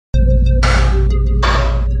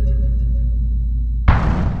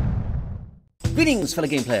Greetings, fellow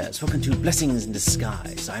game players. Welcome to Blessings in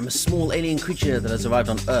Disguise. I am a small alien creature that has arrived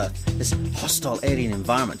on Earth, this hostile alien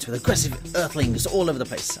environment with aggressive earthlings all over the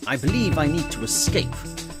place. I believe I need to escape.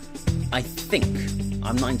 I think.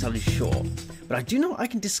 I'm not entirely sure. But I do know I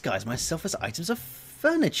can disguise myself as items of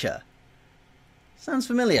furniture. Sounds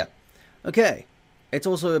familiar. Okay. It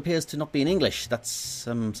also appears to not be in English. That's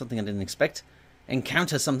something I didn't expect.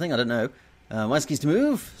 Encounter something, I don't know. Mouse keys to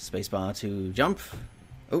move, spacebar to jump.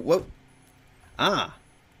 Oh, whoa. Ah,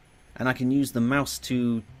 and I can use the mouse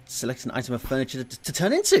to select an item of furniture to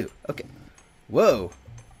turn into. Okay. Whoa.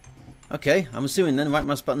 Okay, I'm assuming then right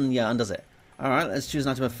mouse button, yeah, undoes it. Alright, let's choose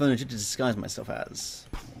an item of furniture to disguise myself as.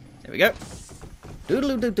 There we go.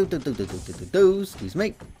 Doodle-doo-doo-doo-doo-doo-doo-doo-doo. Excuse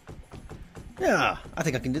me. Yeah, I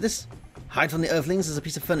think I can do this. Hide from the earthlings as a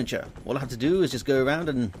piece of furniture. All I have to do is just go around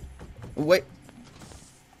and... Oh, wait.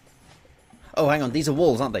 Oh, hang on, these are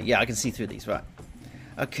walls, aren't they? Yeah, I can see through these, right.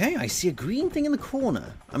 Okay, I see a green thing in the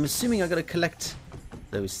corner. I'm assuming I gotta collect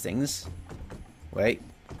those things. Wait.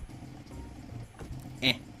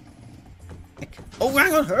 Oh,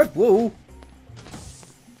 hang on! Whoa!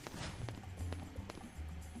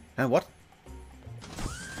 What?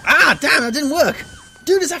 Ah, damn! That didn't work!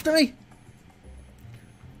 Dude is after me!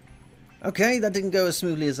 Okay, that didn't go as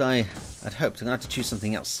smoothly as I had hoped. I'm gonna have to choose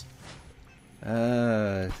something else.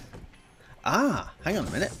 Hang on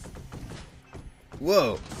a minute.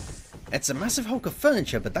 Whoa. It's a massive hulk of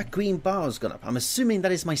furniture, but that green bar has gone up. I'm assuming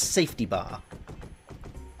that is my safety bar.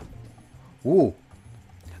 Whoa.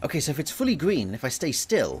 Okay, so if it's fully green, if I stay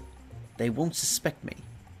still, they won't suspect me.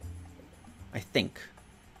 I think.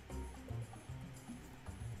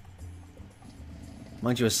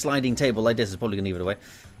 Mind you, a sliding table like this is probably going to give it away.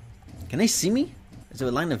 Can they see me? Is there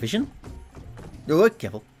a line of vision? Oh,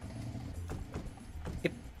 careful.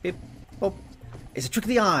 Hip, hip, hop. It's a trick of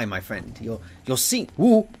the eye, my friend. You're seeing...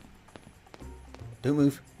 Woo! Don't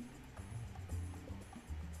move.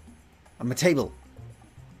 I'm a table.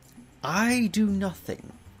 I do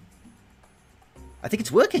nothing. I think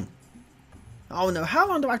it's working. Oh no, how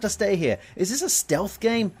long do I have to stay here? Is this a stealth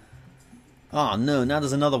game? Oh no, now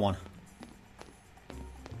there's another one.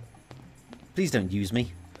 Please don't use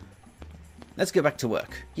me. Let's go back to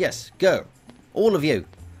work. Yes, go. All of you.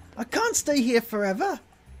 I can't stay here forever.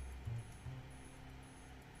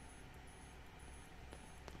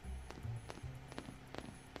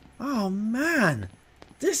 Oh man,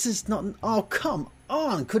 this is not... Oh, come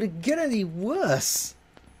on, could it get any worse?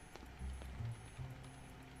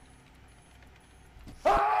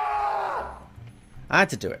 I had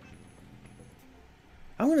to do it.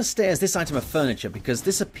 I'm going to stay as this item of furniture because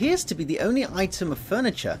this appears to be the only item of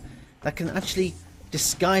furniture that can actually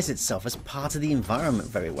disguise itself as part of the environment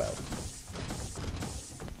very well.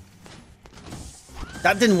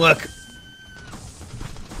 That didn't work.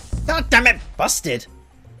 God damn it, busted.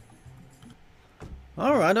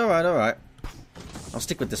 Alright. I'll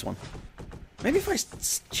stick with this one. Maybe if I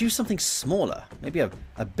choose something smaller. Maybe a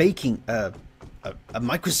baking... a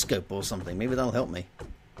microscope or something. Maybe that'll help me.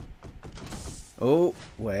 Oh,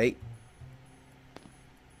 wait.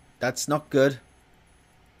 That's not good.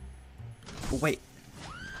 Oh, wait.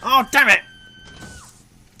 Oh, damn it!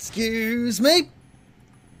 Excuse me?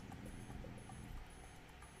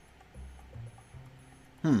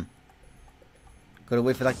 Gotta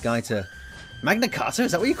wait for that guy to... Magna Carta?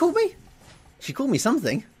 Is that what you called me? She called me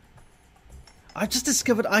something. I've just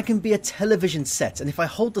discovered I can be a television set, and if I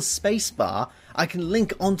hold the space bar, I can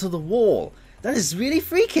link onto the wall. That is really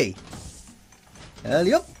freaky.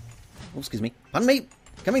 Early up. Oh, excuse me. Pardon me.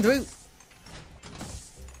 Coming through.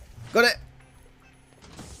 Got it.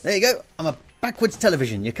 There you go. I'm a backwards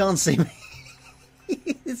television. You can't see me.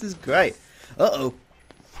 This is great. Uh-oh.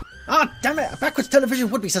 Ah, damn it. A backwards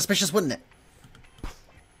television would be suspicious, wouldn't it?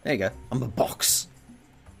 There you go. I'm a box.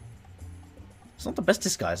 It's not the best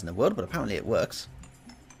disguise in the world, but apparently it works.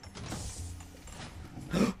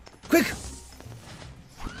 Quick!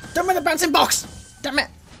 Don't mind the bouncing box! Damn it!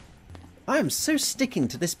 I am so sticking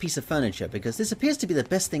to this piece of furniture because this appears to be the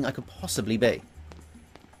best thing I could possibly be.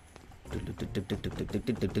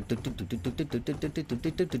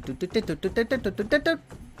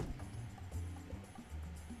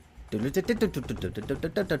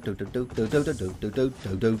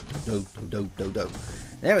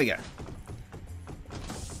 There we go.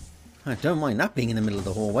 I don't mind that being in the middle of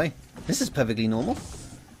the hallway. This is perfectly normal.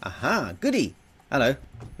 Aha, goody. Hello.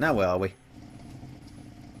 Now where are we?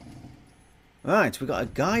 Right, we got a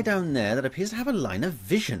guy down there that appears to have a line of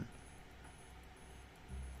vision.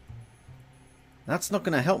 That's not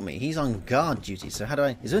going to help me. He's on guard duty, so how do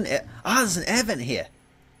I... Is there an air... Ah, there's an air vent here.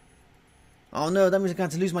 Oh no, that means I'm going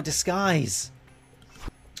to lose my disguise.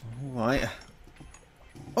 Alright.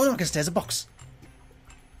 Oh no, I can stairs a box.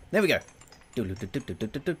 There we go.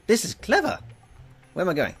 This is clever. Where am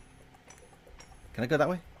I going? Can I go that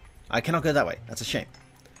way? I cannot go that way. That's a shame.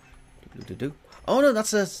 Oh no,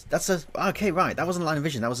 that's a. Okay, right. That wasn't a line of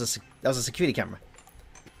vision. That was a security camera.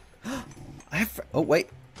 I have. Oh wait.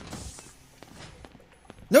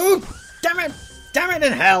 No! Damn it! Damn it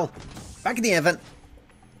in hell! Back in the event.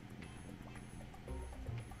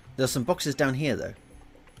 There's some boxes down here though.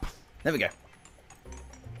 There we go.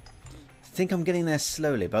 I think I'm getting there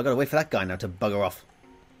slowly, but I've got to wait for that guy now to bugger off.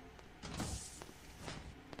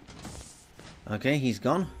 Okay, he's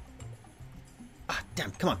gone. Ah,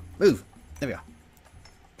 damn, come on, move. There we are.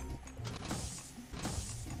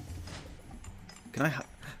 Can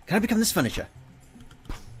I become this furniture?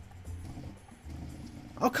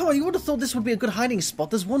 Oh, come on, you would have thought this would be a good hiding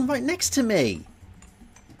spot. There's one right next to me.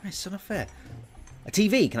 It's so not fair. A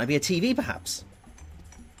TV, can I be a TV perhaps?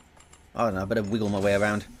 Oh no, I better wiggle my way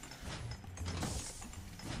around.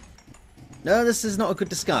 No, this is not a good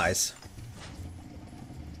disguise.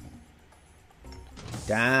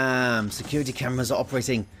 Damn, security cameras are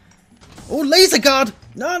operating. Oh, laser guard!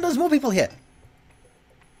 No, there's more people here.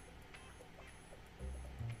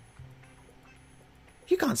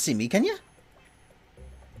 You can't see me, can you?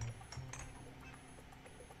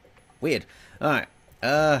 Weird. Alright.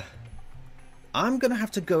 I'm going to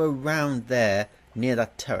have to go around there near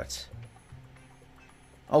that turret.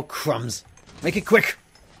 Oh, crumbs. Make it quick.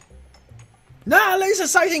 No, laser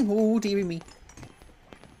sighting! Oh, dearie me.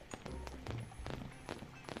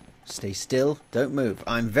 Stay still. Don't move.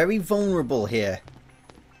 I'm very vulnerable here.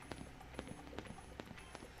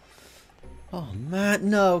 Oh, man.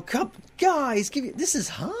 No. Come, guys, this is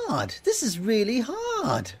hard. This is really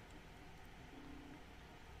hard.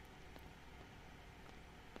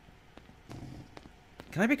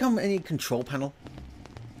 Can I become any control panel?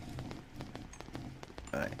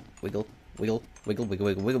 Alright. Wiggle. Wiggle. Wiggle, wiggle,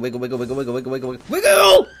 wiggle, wiggle, wiggle, wiggle, wiggle, wiggle, wiggle, wiggle,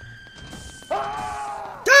 wiggle!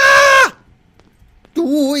 Ah!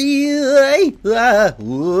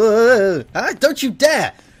 Ah! Don't you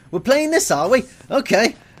dare! We're playing this, are we?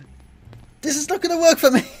 Okay. This is not going to work for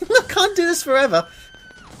me. I can't do this forever.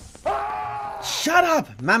 Shut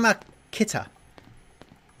up, Mama Kitta.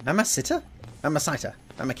 Mama Sitter? Mama Sita?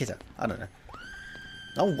 Mama Kitta? I don't know.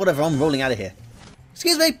 Oh, whatever. I'm rolling out of here.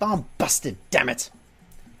 Excuse me. I'm busted. Damn it.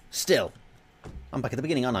 Still. I'm back at the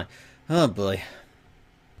beginning, aren't I? Oh, boy.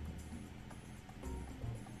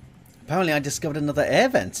 Apparently I discovered another air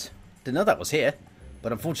vent. Didn't know that was here.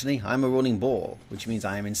 But unfortunately, I'm a rolling ball, which means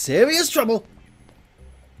I am in serious trouble.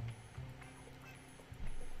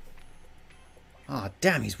 Ah, oh,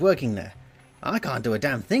 damn, he's working there. I can't do a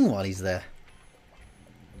damn thing while he's there.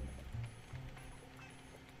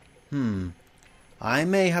 I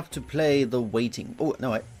may have to play the waiting... Oh,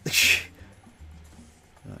 no,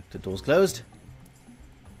 the door's closed.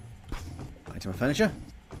 Item of furniture.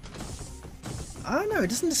 Oh, no, it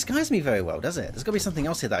doesn't disguise me very well, does it? There's got to be something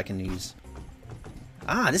else here that I can use.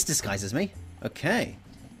 Ah, this disguises me. Okay.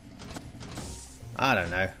 I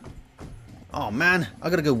don't know. Oh, man.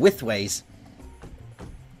 I've got to go with ways.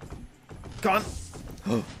 Come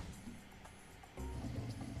on.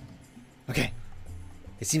 Okay.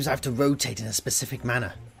 It seems I have to rotate in a specific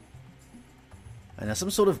manner. And there's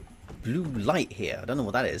some sort of blue light here. I don't know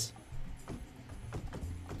what that is.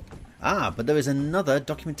 Ah, but there is another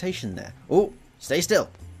documentation there. Oh, stay still.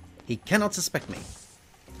 He cannot suspect me.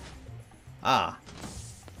 Ah.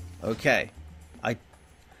 Okay.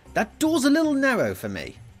 That door's a little narrow for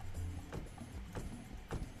me.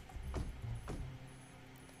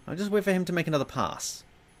 I'll just wait for him to make another pass.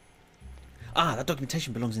 Ah, that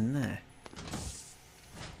documentation belongs in there.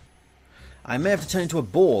 I may have to turn into a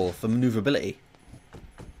ball for maneuverability.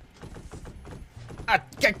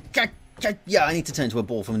 Yeah, I need to turn into a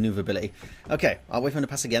ball for maneuverability. Okay, I'll wait for him to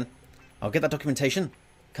pass again. I'll get that documentation,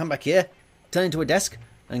 come back here, turn into a desk,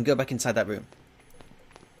 and go back inside that room.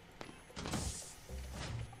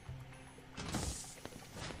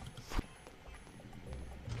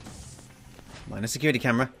 Minus security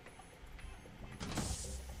camera.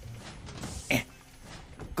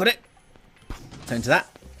 Got it. Turn to that.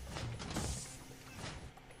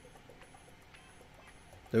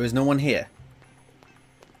 There is no one here.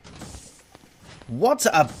 What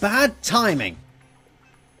a bad timing.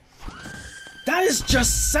 That is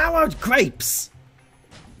just soured grapes.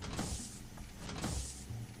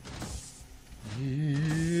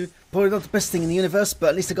 Probably not the best thing in the universe, but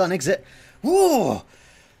at least I got an exit. Whoa!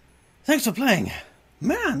 Thanks for playing.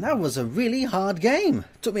 Man, that was a really hard game.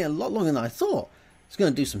 It took me a lot longer than I thought. I was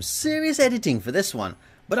going to do some serious editing for this one,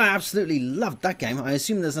 but I absolutely loved that game. I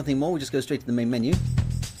assume there's nothing more. We just go straight to the main menu.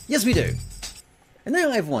 Yes, we do. And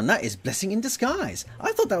there everyone, that is Blessing in Disguise.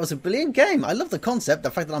 I thought that was a brilliant game. I love the concept,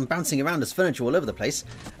 the fact that I'm bouncing around as furniture all over the place.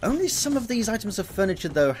 Only some of these items of furniture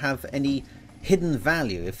though have any hidden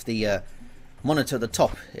value, if the monitor at the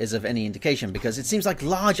top is of any indication, because it seems like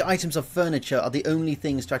large items of furniture are the only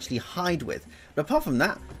things to actually hide with. But apart from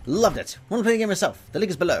that, loved it. Want to play the game myself? The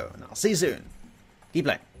link is below, and I'll see you soon. Keep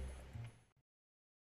playing.